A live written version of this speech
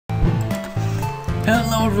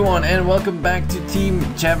Hello everyone and welcome back to Team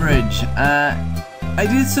Jabberage. I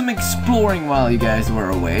did some exploring while you guys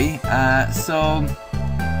were away, so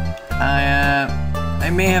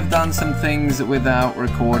I may have done some things without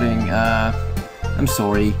recording. I'm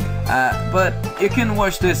sorry, but you can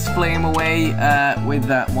wash this flame away with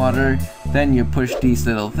that water. Then you push these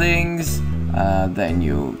little things, then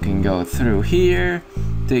you can go through here,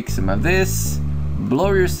 take some of this,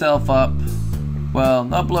 blow yourself up. Well,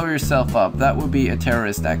 not blow yourself up, that would be a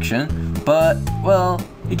terrorist action, but, well,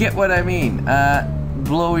 you get what I mean.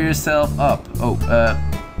 Blow yourself up. Oh,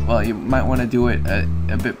 well, you might want to do it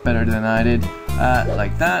a bit better than I did,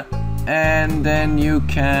 like that, and then you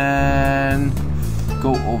can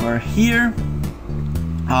go over here.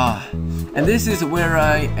 And this is where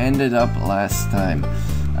I ended up last time.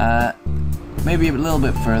 Maybe a little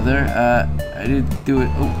bit further. I did do it.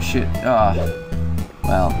 Oh shit.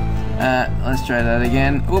 Well. Let's try that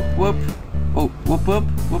again. Whoop whoop. Oh, whoop whoop.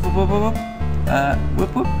 Whoop whoop whoop whoop.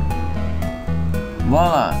 Whoop whoop.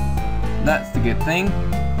 Voila. That's the good thing.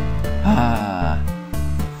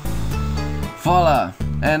 Voila.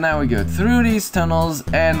 And now we go through these tunnels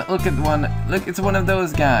and look at one. Look, it's one of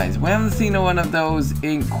those guys. We haven't seen one of those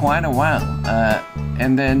in quite a while.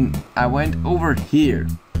 And then I went over here.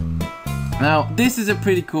 Now, this is a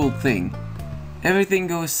pretty cool thing. Everything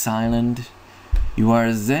goes silent. You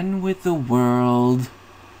are zen with the world.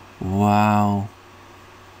 Wow.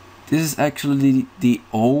 This is actually the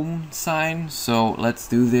Om sign, so let's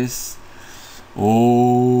do this. Om.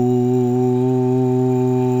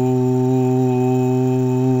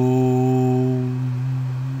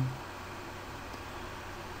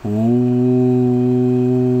 Om.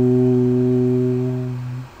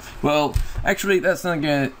 Well, actually, that's not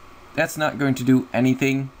going to do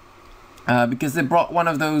anything. Because they brought one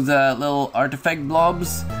of those little artifact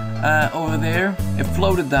blobs over there. It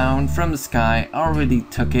floated down from the sky, I already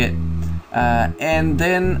took it, and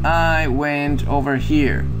then I went over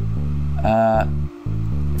here. I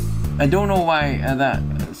don't know why that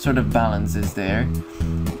sort of balance is there,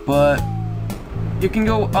 but you can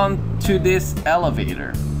go onto this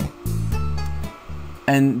elevator.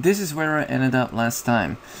 And this is where I ended up last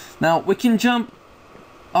time. Now we can jump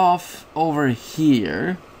off over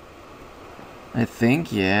here, I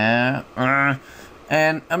think, yeah.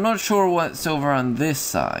 And I'm not sure what's over on this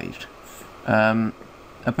side.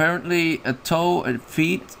 Apparently a toe, a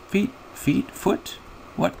foot?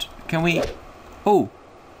 What? Can we... Oh!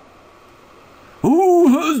 Who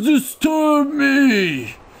has disturbed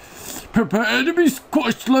me? Prepare to be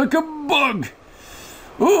squashed like a bug!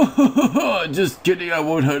 Oh, just kidding, I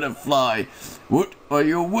won't hurt a fly. What? Are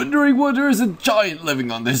you wondering why there is a giant living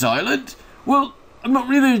on this island? Well, I'm not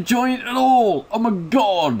really a giant at all. I'm a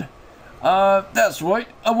god. That's right.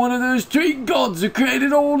 I'm one of those three gods who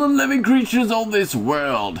created all the living creatures on this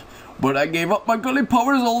world. But I gave up my godly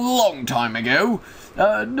powers a long time ago.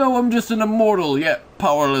 No, I'm just an immortal yet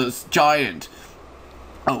powerless giant.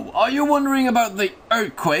 Oh, are you wondering about the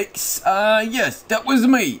earthquakes? Yes, that was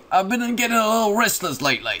me. I've been getting a little restless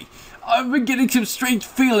lately. I've been getting some strange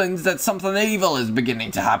feelings that something evil is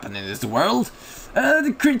beginning to happen in this world.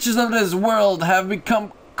 The creatures of this world have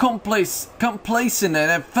become complacent,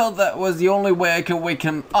 and I felt that was the only way I could wake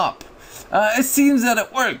them up. It seems that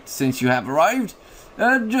it worked since you have arrived.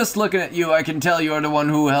 Just looking at you, I can tell you're the one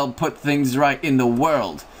who helped put things right in the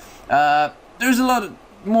world. There's a lot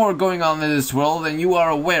more going on in this world than you are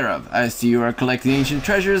aware of. I see you are collecting ancient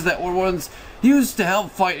treasures that were once used to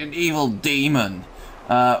help fight an evil demon.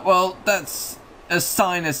 Well, that's a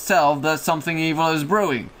sign itself that something evil is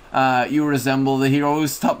brewing. You resemble the hero who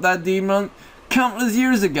stopped that demon countless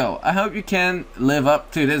years ago. I hope you can live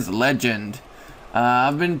up to this legend.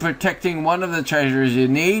 I've been protecting one of the treasures you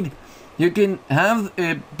need. You can have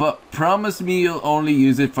it, but promise me you'll only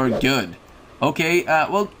use it for good. Okay,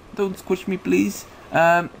 well, don't squish me, please.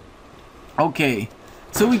 Okay,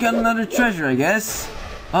 so we got another treasure, I guess.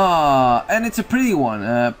 And it's a pretty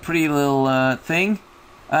one. Pretty little thing.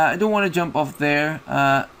 I don't want to jump off there.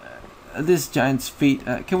 This giant's feet,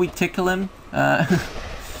 can we tickle him?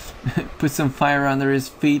 Put some fire under his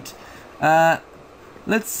feet.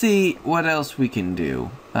 Let's see what else we can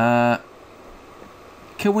do. Can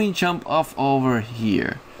we jump off over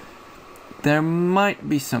here? There might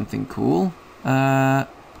be something cool, but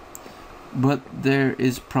there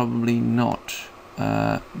is probably not.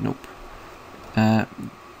 Nope.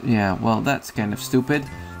 Yeah, well, that's kind of stupid.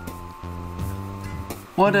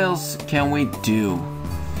 What else can we do?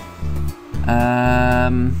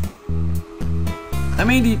 I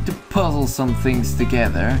may need to puzzle some things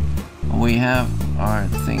together. We have our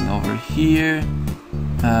thing over here.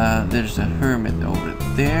 There's a hermit over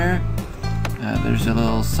there. There's a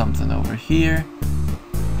little something over here.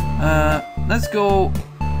 Let's go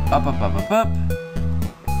up, up, up, up, up.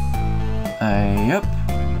 Yep.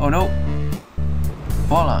 Oh no.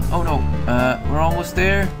 Voila. Oh no. We're almost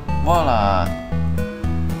there. Voila.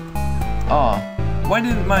 Oh, why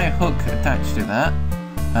didn't my hook attach to that?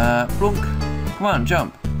 Blunk. Come on,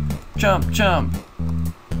 jump. Jump, jump.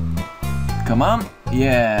 Come on.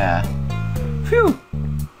 Yeah. Phew.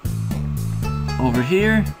 Over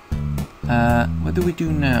here. What do we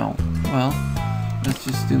do now? Well, let's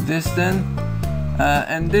just do this then.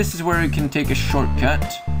 And this is where we can take a shortcut.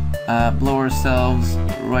 Blow ourselves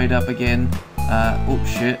right up again. Oh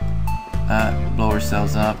shit. Blow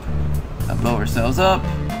ourselves up. Blow ourselves up.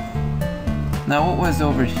 Now what was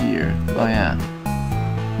over here? Oh yeah.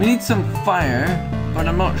 We need some fire, but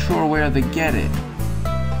I'm not sure where to get it.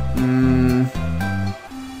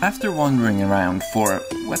 After wandering around for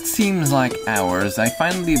what seems like hours, I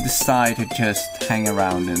finally decide to just hang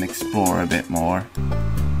around and explore a bit more.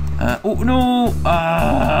 Oh no!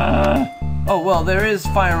 Oh well, there is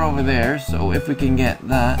fire over there, so if we can get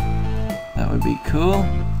that, that would be cool.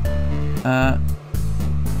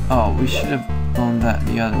 Oh, we should have gone that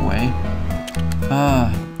the other way.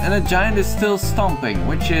 And the giant is still stomping,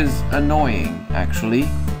 which is annoying, actually.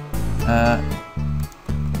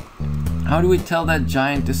 How do we tell that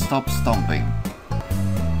giant to stop stomping?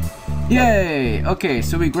 Yay! Okay,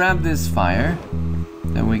 so we grab this fire.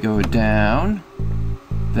 Then we go down.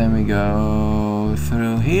 Then we go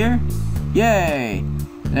through here. Yay!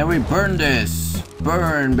 Then we burn this.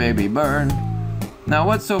 Burn, baby, burn. Now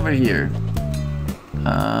what's over here?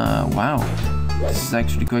 Wow. This is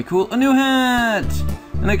actually quite cool. A new hat!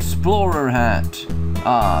 An explorer hat.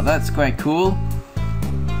 Ah, that's quite cool.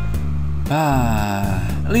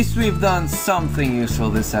 At least we've done something useful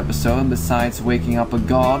this episode besides waking up a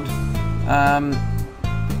god.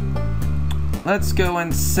 Let's go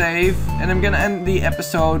and save, and I'm gonna end the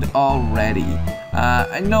episode already.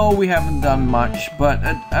 I know we haven't done much, but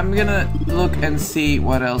I'm gonna look and see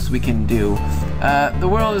what else we can do. The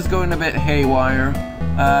world is going a bit haywire.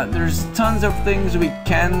 There's tons of things we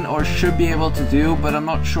can or should be able to do, but I'm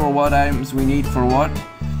not sure what items we need for what.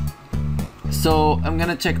 So I'm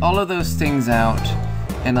gonna check all of those things out,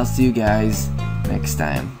 and I'll see you guys next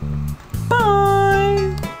time.